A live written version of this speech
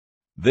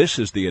This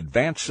is the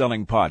Advanced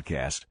Selling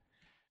Podcast.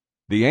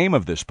 The aim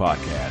of this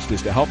podcast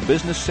is to help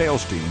business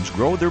sales teams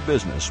grow their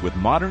business with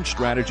modern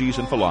strategies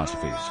and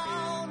philosophies.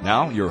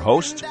 Now, your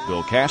hosts,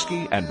 Bill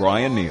Caskey and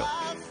Bryan Neale.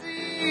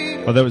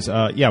 Oh, that was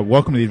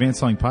welcome to the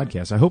Advanced Selling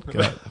Podcast. I hope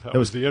that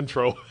was the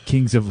intro.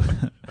 Kings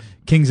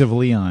of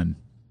Leon,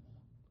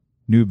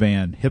 new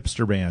band,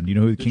 hipster band. You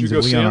know who the Kings of Leon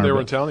are? Did you go see them? They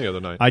were in town the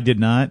other night. I did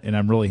not, and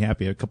I'm really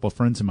happy. A couple of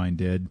friends of mine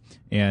did,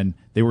 and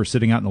they were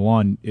sitting out in the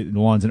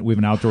lawns, and we have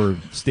an outdoor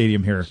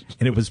stadium here,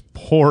 and it was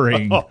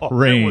pouring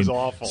rain. It was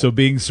awful. So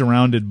being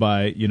surrounded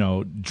by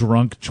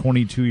drunk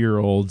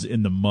 22-year-olds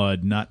in the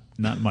mud, not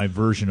my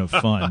version of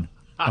fun.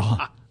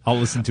 I'll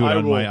listen to it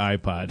on my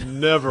iPod.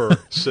 Never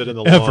sit in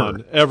the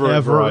lawn ever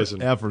at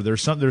Verizon. Ever.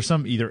 There's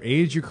some either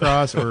age you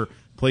cross or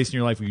place in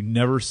your life where you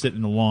never sit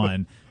in the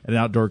lawn at an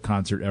outdoor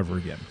concert ever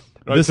again.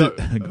 Go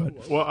ahead.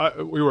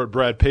 Well, we were at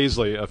Brad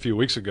Paisley a few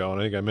weeks ago,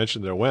 and I think I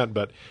mentioned there went,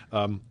 but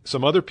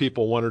some other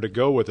people wanted to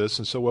go with us,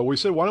 and so we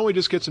said, why don't we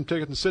just get some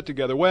tickets and sit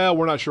together? Well,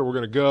 we're not sure we're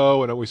going to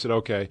go, and we said,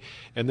 okay.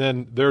 And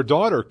then their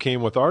daughter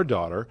came with our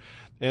daughter,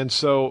 and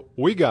so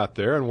we got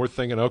there, and we're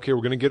thinking, okay, we're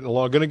going to get in the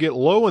lawn. Going to get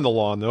low in the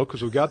lawn, though,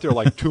 because we got there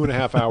like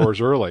 2.5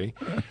 hours early.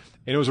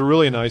 And it was a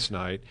really nice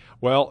night.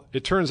 Well,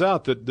 it turns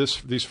out that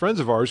these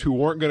friends of ours who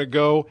weren't going to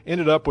go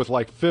ended up with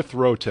like fifth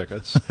row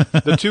tickets.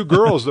 The two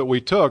girls that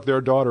we took, their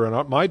daughter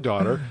and my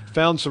daughter,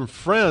 found some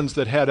friends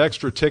that had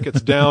extra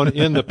tickets down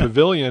in the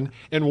pavilion,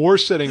 and we're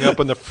sitting up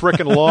on the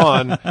frickin'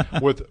 lawn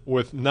with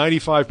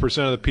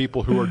 95% of the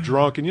people who are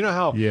drunk. And you know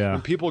how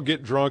when people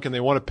get drunk and they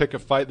want to pick a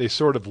fight, they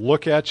sort of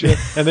look at you,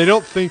 and they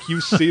don't think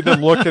you see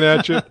them looking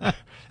at you.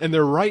 And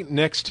they're right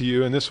next to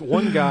you, and this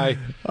one guy.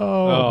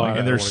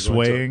 And they're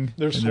swaying.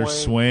 They're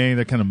swaying.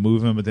 They're kind of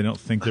moving, but they don't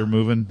think they're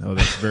moving. Oh,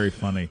 that's very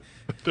funny.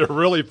 They're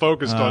really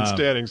focused on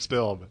standing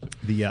still.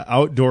 The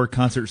outdoor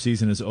concert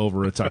season is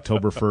over. It's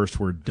October 1st.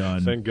 We're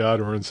done. Thank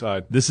God we're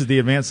inside. This is the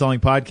Advanced Selling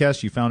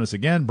Podcast. You found us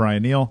again,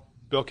 Bryan Neale.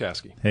 Bill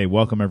Caskey. Hey,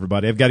 welcome,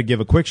 everybody. I've got to give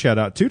a quick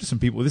shout-out, too, to some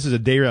people. This is a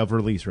day of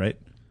release, right?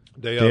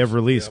 Day of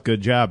release. Yep.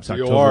 Good job. It's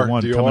October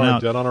 1 coming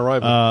out. Dead on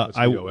arrival.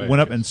 I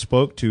went up and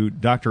spoke to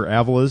Dr.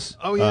 Avala's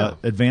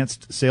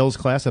advanced sales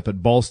class up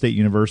at Ball State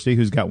University,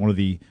 who's got one of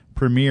the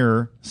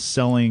premier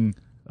selling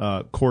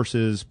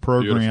courses,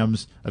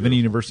 programs of any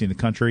university in the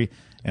country.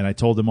 And I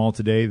told them all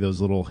today, those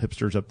little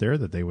hipsters up there,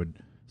 that they would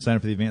sign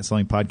up for the Advanced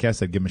Selling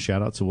Podcast. I'd give them a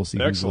shout-out, so we'll see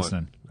who's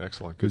listening.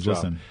 Excellent. Good job.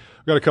 Listening.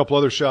 We've got a couple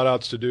other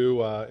shout-outs to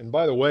do. And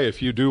by the way,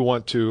 if you do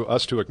want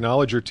us to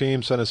acknowledge your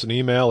team, send us an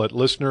email at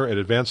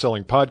listener@Advanced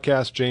Selling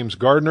Podcast. James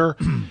Gardner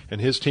and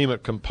his team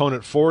at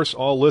Component Force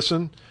all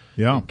listen.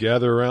 Yeah. We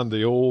gather around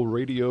the old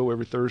radio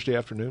every Thursday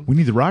afternoon. We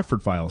need the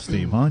Rockford Files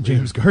team, huh?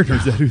 James Gardner,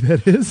 is that who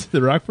that is?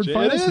 The Rockford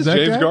Files? It is that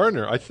James guy?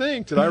 Gardner, I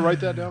think. Did I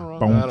write that down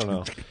wrong? I don't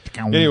know.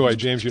 Anyway,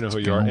 James, you know who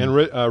you are. And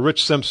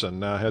Rich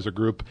Simpson has a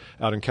group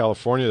out in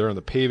California. They're in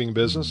the paving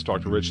business.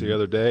 Talked to Rich the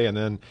other day. And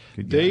then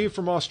Dave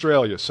from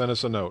Australia sent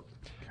us a note.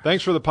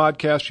 Thanks for the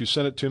podcast. You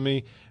sent it to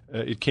me.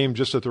 It came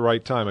just at the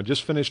right time. I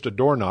just finished a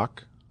door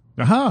knock.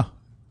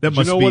 That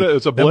must be,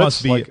 it's a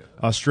blitz? That must be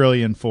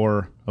Australian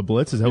for a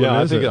blitz. Is that what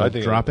it is? I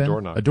think drop in?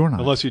 A door knock.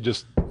 Unless he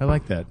just I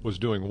like that. was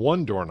doing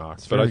one door knock.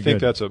 But I think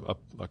that's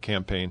a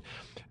campaign.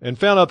 And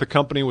found out the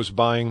company was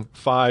buying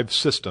 5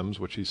 systems,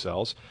 which he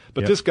sells.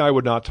 But this guy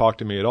would not talk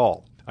to me at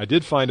all. I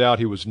did find out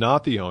he was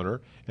not the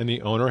owner, and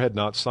the owner had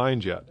not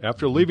signed yet.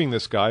 After leaving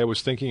this guy, I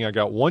was thinking I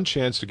got one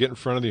chance to get in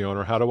front of the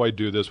owner. How do I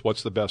do this?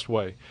 What's the best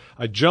way?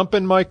 I jump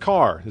in my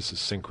car. This is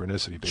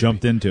synchronicity, baby.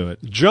 Jumped into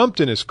it. Jumped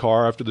in his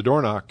car after the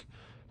door knock,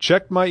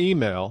 checked my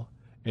email,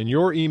 and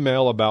your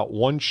email about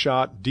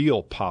one-shot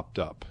deal popped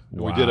up.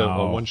 Wow. We did a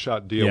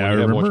one-shot deal. Yeah, I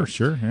remember.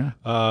 Sure,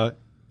 yeah.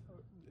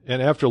 And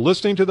after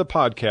listening to the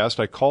podcast,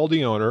 I called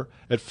the owner.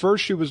 At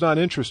first, she was not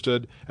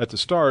interested at the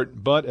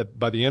start, but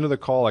by the end of the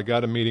call, I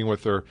got a meeting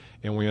with her,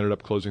 and we ended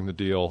up closing the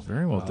deal.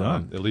 Very well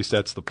done. At least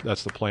that's the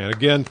plan.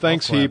 Again,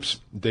 thanks heaps,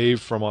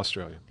 Dave from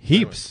Australia.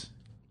 Heaps.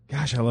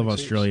 Anyway. Gosh, I love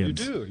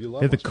Australians. You do. You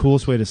love They have the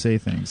coolest way to say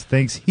things.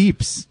 Thanks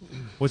heaps.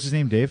 What's his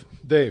name, Dave?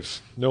 Dave.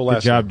 No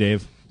last Good job, name.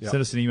 Dave. Yep.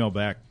 Send us an email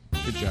back.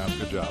 Good job.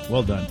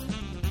 Well done.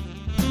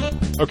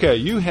 Okay,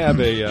 you have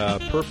a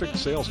perfect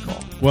sales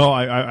call. Well,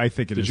 I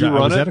think it is. Did you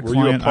run it? Were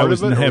you a part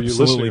of it, or were you absolutely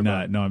listening not.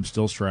 about it? No, I'm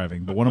still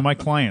striving. But one of my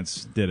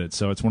clients did it,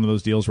 so it's one of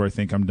those deals where I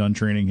think I'm done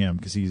training him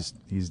because he's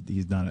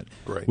done it.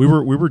 Great. We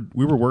were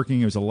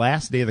working. It was the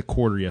last day of the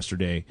quarter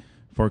yesterday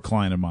for a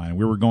client of mine.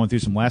 We were going through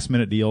some last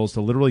minute deals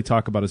to literally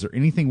talk about, is there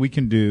anything we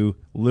can do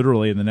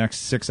literally in the next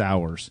 6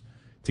 hours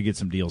to get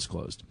some deals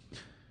closed?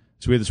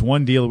 So we had this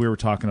one deal we were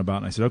talking about,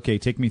 and I said, okay,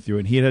 take me through it.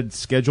 And he had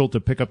scheduled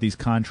to pick up these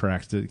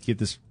contracts to get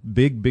this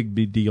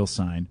big deal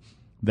signed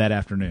that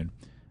afternoon.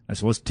 I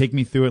said, let's take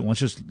me through it.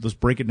 Let's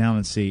break it down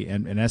and see.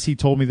 And as he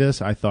told me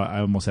this, I thought I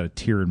almost had a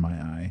tear in my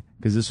eye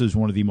because this is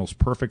one of the most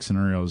perfect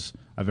scenarios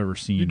I've ever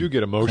seen. You do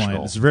get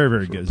emotional. It's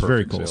very good. It's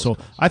very cool. So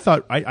I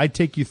thought I'd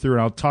take you through,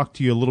 and I'll talk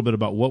to you a little bit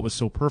about what was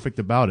so perfect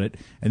about it,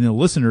 and then the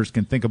listeners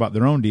can think about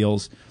their own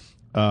deals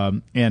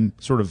and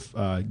sort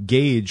of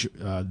gauge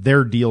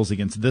their deals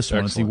against this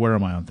one and see where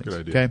am I on things.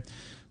 Good idea. Okay,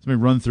 let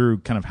me run through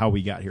kind of how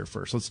we got here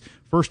first. Let's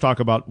first talk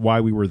about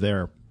why we were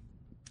there.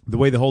 The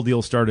way the whole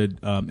deal started,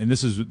 and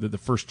this is the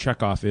first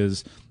checkoff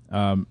is,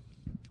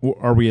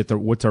 are we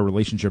what's our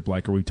relationship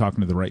like? Are we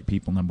talking to the right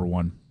people, number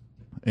one?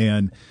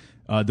 And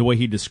the way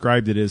he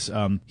described it is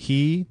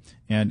he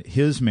and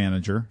his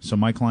manager, so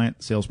my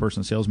client,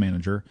 salesperson, sales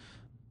manager,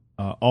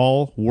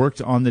 all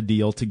worked on the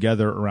deal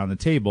together around the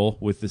table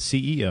with the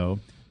CEO,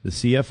 the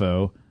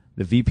CFO,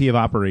 the VP of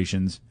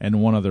operations,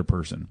 and one other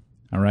person.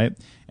 All right.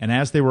 And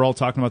as they were all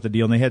talking about the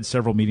deal, and they had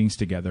several meetings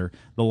together,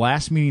 the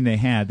last meeting they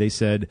had, they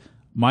said,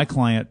 my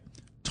client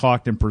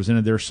talked and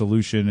presented their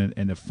solution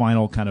and the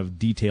final kind of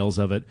details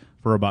of it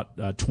for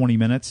about 20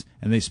 minutes.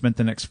 And they spent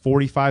the next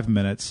 45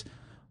 minutes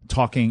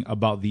talking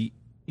about the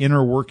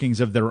inner workings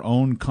of their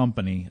own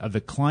company, of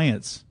the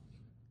client's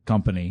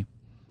company,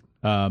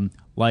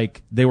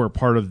 like they were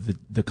part of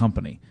the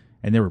company.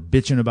 And they were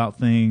bitching about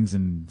things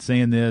and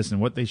saying this and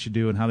what they should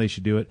do and how they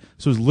should do it.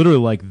 So it was literally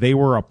like they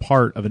were a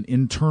part of an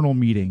internal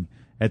meeting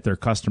at their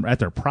customer, at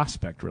their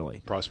prospect,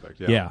 really.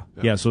 Prospect, yeah.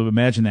 Yeah. So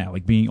imagine that,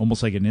 like being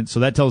almost like so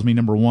that tells me,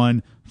 number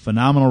one,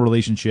 phenomenal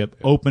relationship,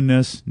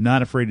 openness,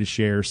 not afraid to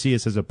share, see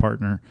us as a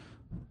partner.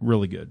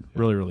 Really good.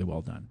 Really, really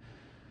well done.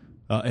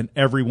 And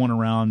everyone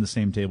around the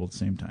same table at the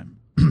same time.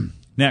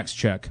 Next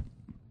check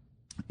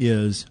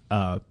is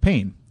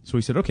pain. So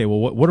we said, okay,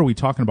 well, what are we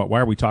talking about? Why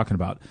are we talking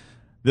about?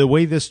 The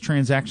way this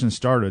transaction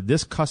started,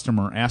 this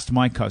customer asked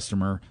my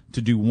customer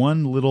to do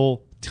one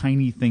little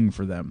tiny thing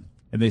for them.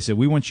 And they said,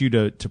 we want you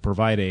to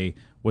provide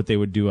what they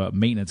would do a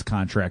maintenance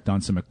contract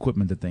on some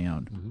equipment that they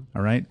owned. Mm-hmm.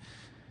 All right.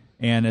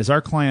 And as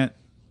our client,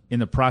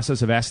 in the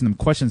process of asking them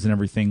questions and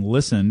everything,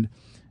 listened,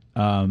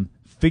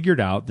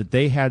 figured out that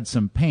they had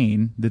some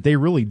pain that they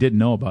really didn't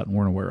know about and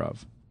weren't aware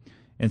of.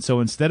 And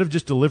so instead of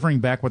just delivering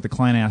back what the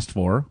client asked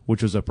for,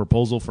 which was a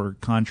proposal for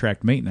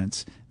contract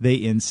maintenance,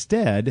 they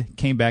instead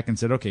came back and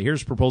said, okay,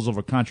 here's a proposal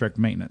for contract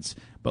maintenance.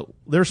 But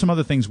there are some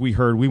other things we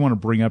heard we want to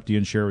bring up to you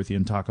and share with you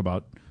and talk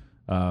about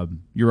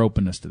your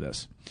openness to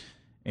this.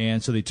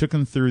 And so they took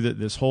them through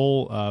this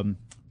whole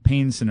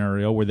pain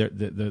scenario where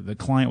the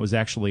client was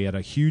actually at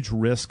a huge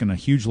risk and a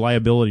huge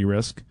liability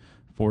risk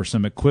for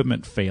some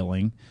equipment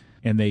failing.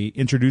 And they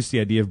introduced the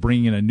idea of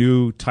bringing in a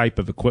new type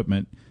of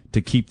equipment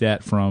to keep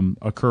that from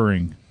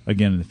occurring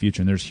again in the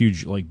future. And there's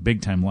huge, like,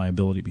 big-time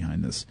liability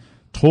behind this.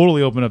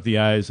 Totally opened up the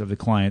eyes of the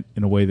client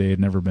in a way they had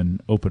never been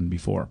opened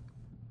before.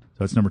 So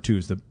that's number two,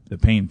 is the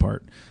pain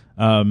part.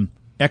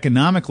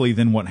 Economically,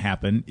 then what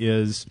happened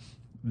is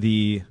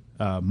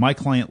my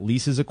client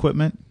leases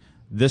equipment.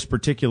 This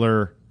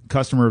particular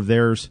customer of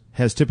theirs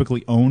has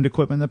typically owned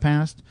equipment in the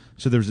past.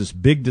 So there's this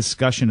big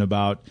discussion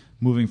about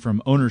moving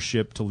from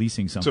ownership to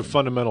leasing something. It's a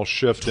fundamental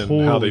shift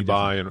in how they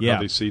buy and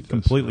how they see things.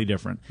 Completely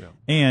different. Yeah.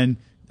 And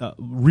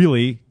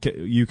really,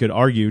 you could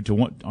argue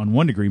on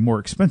one degree more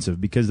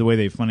expensive because the way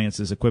they financed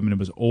this equipment, it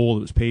was old,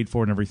 it was paid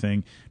for and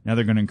everything. Now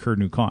they're going to incur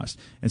new costs.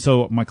 And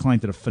so my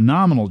client did a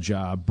phenomenal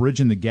job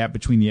bridging the gap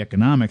between the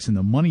economics and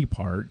the money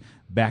part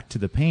back to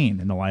the pain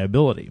and the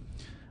liability.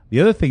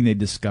 The other thing they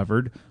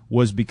discovered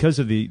was because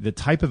of the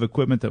type of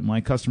equipment that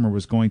my customer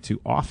was going to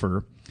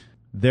offer,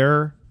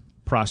 their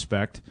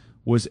prospect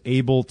was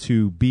able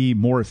to be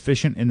more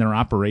efficient in their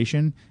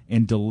operation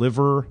and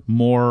deliver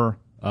more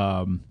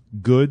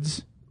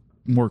goods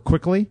more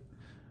quickly,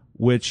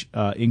 which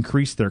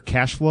increased their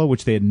cash flow,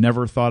 which they had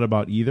never thought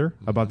about either,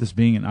 about this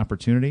being an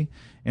opportunity.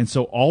 And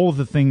so all of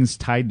the things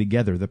tied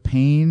together, the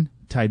pain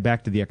tied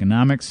back to the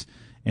economics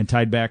and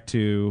tied back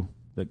to,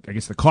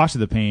 the cost of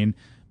the pain,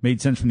 made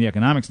sense from the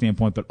economic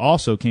standpoint, but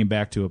also came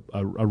back to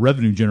a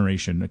revenue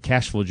generation, a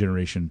cash flow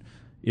generation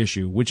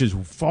issue, which is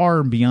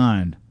far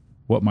beyond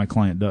what my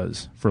client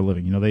does for a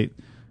living.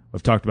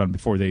 I've talked about it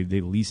before. They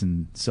lease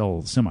and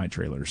sell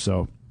semi-trailers.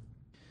 So,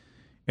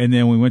 and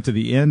then we went to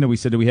the end and we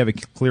said, do we have a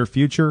clear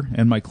future?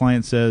 And my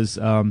client says,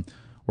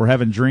 we're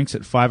having drinks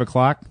at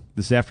 5:00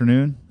 this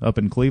afternoon up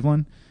in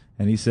Cleveland.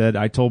 And he said,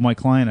 I told my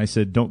client, I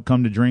said, don't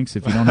come to drinks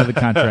if you don't have the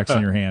contracts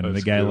in your hand. And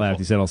the guy laughed.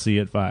 He said, I'll see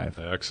you at 5.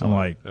 Excellent. I'm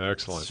like,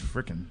 excellent. It's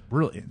freaking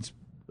brilliant.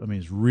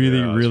 It's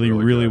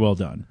really well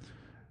done.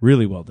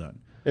 Really well done.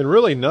 And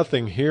really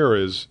nothing here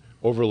is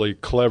overly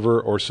clever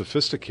or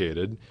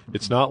sophisticated.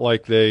 It's not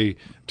like they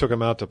took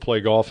them out to play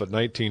golf at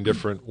 19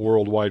 different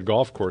worldwide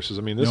golf courses.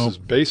 This is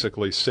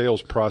basically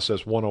sales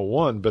process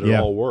 101, but it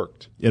all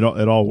worked. It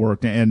all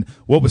worked. And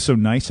what was so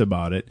nice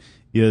about it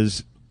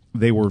is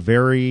they were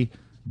very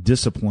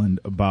disciplined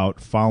about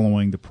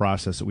following the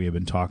process that we have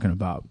been talking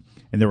about.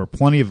 And there were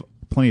plenty of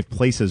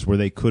places where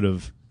they could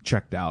have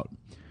checked out.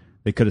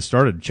 They could have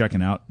started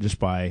checking out just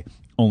by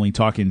only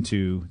talking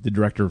to the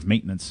director of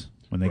maintenance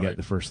when they got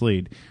the first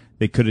lead.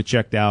 They could have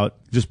checked out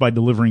just by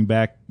delivering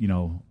back,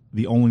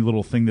 the only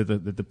little thing that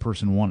the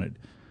person wanted.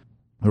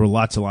 There were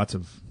lots and lots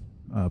of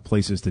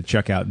places to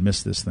check out and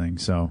miss this thing.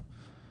 So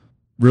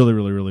really,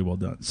 really, really well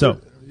done. So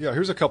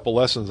here's a couple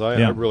lessons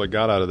I really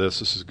got out of this.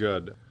 This is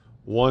good.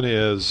 One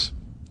is,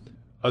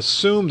 they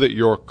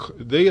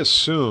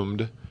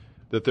assumed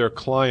that their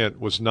client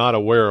was not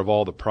aware of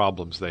all the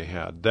problems they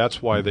had.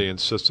 That's why they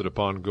insisted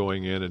upon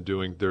going in and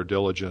doing their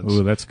diligence.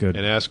 Ooh, that's good.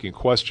 And asking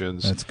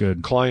questions. That's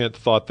good. Client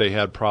thought they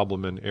had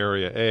problem in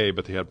area A,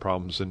 but they had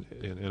problems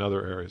in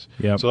other areas.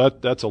 Yep. So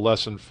that's a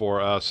lesson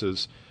for us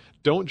is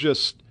don't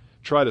just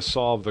try to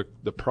solve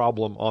the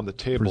problem on the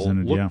table.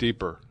 Look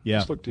deeper.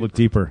 Yeah, just look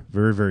deeper.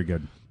 Very, very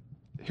good.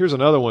 Here's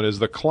another one is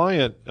the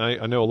client.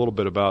 I know a little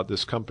bit about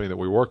this company that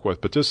we work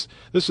with, but this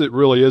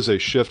really is a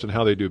shift in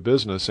how they do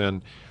business,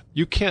 and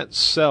you can't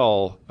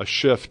sell a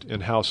shift in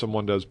how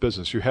someone does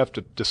business. You have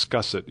to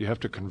discuss it. You have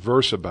to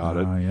converse about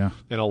it,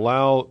 and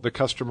allow the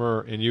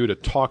customer and you to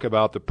talk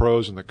about the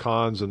pros and the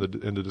cons and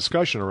the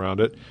discussion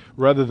around it,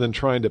 rather than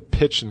trying to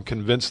pitch and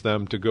convince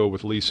them to go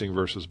with leasing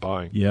versus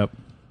buying. Yep.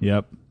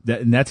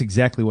 And that's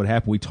exactly what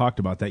happened. We talked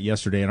about that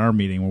yesterday in our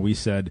meeting where we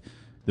said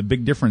the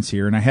big difference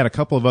here, and I had a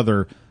couple of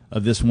other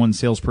of this one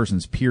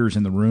salesperson's peers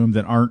in the room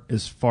that aren't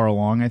as far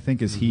along, I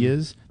think, as he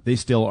is. They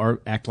still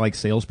act like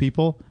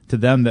salespeople. To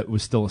them, that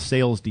was still a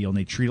sales deal, and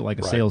they treat it like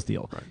a sales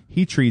deal. Right.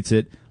 He treats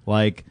it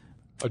like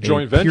a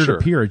joint venture.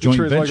 Peer-to-peer, a joint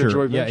venture. Like a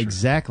joint venture. Yeah,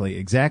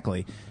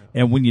 exactly.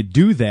 And when you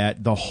do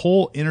that, the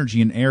whole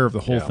energy and air of the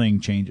whole thing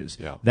changes.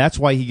 Yeah. That's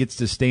why he gets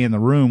to stay in the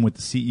room with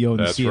the CEO and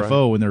the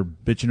CFO when they're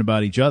bitching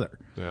about each other.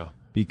 Yeah.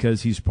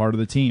 Because he's part of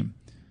the team,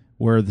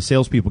 where the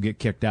salespeople get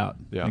kicked out.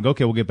 Yeah. And go,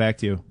 okay, we'll get back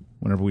to you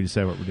whenever we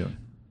decide what we're doing.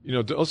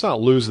 Let's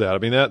not lose that. I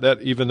mean, that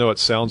even though it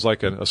sounds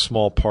like a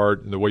small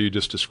part in the way you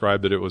just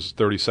described it was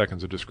 30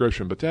 seconds of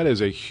description, but that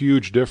is a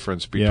huge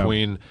difference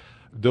between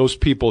those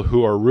people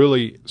who are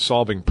really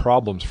solving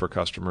problems for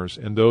customers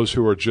and those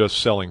who are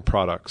just selling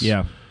products.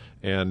 Yeah.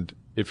 And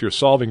if you're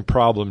solving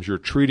problems, you're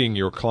treating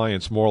your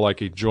clients more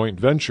like a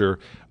joint venture.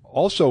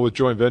 Also, with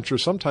joint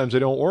ventures, sometimes they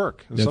don't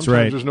work. And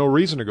sometimes there's no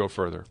reason to go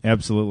further.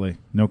 Absolutely.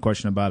 No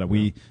question about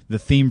it. The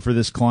theme for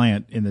this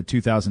client in the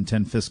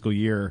 2010 fiscal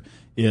year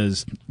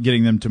is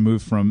getting them to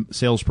move from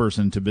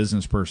salesperson to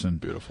business person.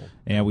 Beautiful.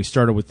 And we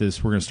started with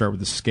this. We're going to start with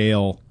the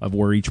scale of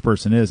where each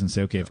person is and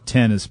say, okay, if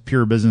 10 is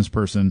pure business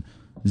person,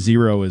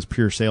 0 is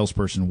pure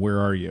salesperson, where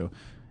are you?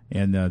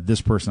 And this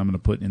person I'm going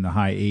to put in the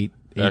high 8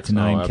 to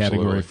 9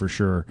 category for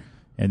sure.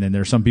 And then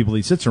there's some people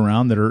he sits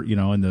around that are,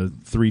 in the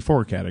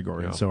 3-4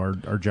 category. Yeah. So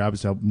our job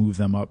is to help move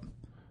them up.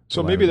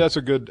 So maybe that's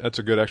a good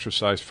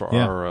exercise for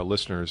our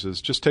listeners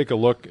is just take a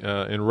look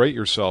and rate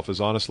yourself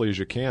as honestly as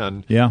you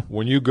can. Yeah.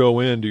 When you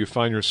go in, do you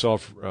find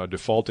yourself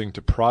defaulting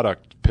to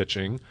product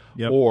pitching,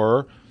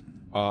 or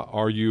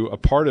are you a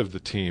part of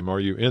the team? Are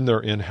you in their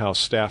in-house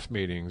staff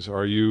meetings?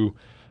 Are you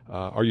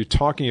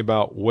talking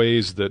about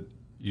ways that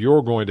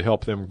you're going to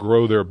help them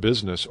grow their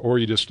business, or are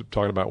you just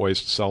talking about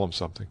ways to sell them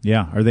something?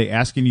 Yeah. Are they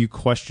asking you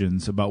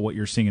questions about what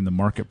you're seeing in the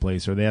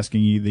marketplace? Are they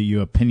asking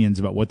you opinions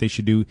about what they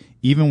should do,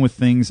 even with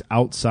things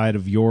outside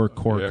of your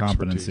core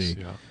competency?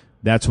 Yeah.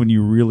 That's when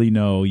you really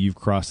know you've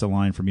crossed the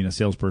line from being a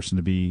salesperson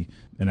to be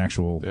an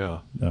actual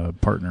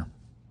partner.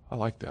 I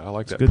like that. I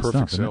like that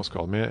perfect sales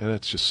call, man, and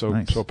it's just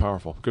so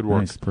powerful. Good work.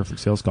 Nice. Perfect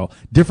sales call.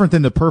 Different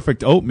than the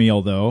perfect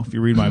oatmeal, though, if you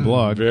read my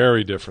blog.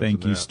 Very different.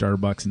 Thank you,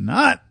 Starbucks.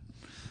 Not.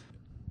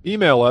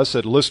 Email us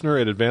at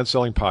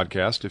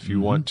listener@advancedsellingpodcast if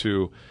you want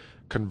to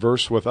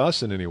converse with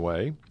us in any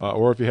way,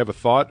 or if you have a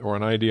thought or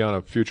an idea on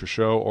a future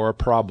show or a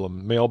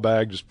problem.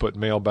 Mailbag, just put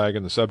mailbag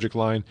in the subject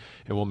line,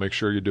 and we'll make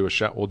sure you do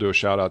we'll do a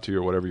shout out to you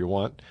or whatever you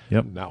want.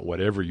 Yep. Not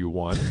whatever you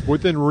want.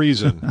 Within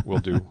reason, we'll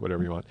do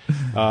whatever you want.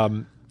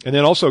 And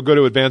then also go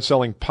to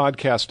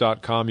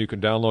advancedsellingpodcast.com. You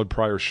can download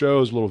prior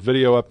shows, a little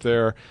video up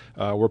there.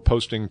 We're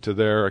posting to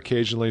there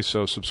occasionally,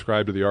 so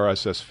subscribe to the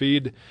RSS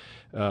feed.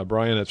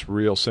 Bryan, it's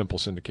real simple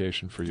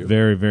syndication for you.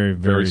 Very, very,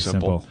 very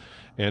simple.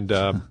 And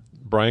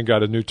Bryan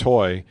got a new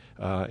toy,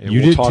 and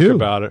we'll talk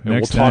about it. And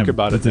we'll talk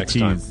about it next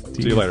time.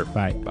 See you later.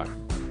 Bye.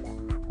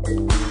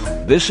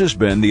 This has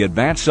been the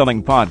Advanced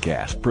Selling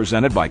Podcast,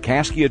 presented by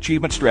Caskey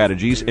Achievement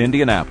Strategies,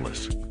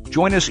 Indianapolis.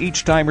 Join us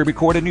each time we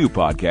record a new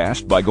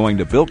podcast by going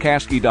to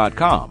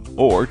BillCaskey.com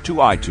or to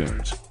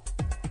iTunes.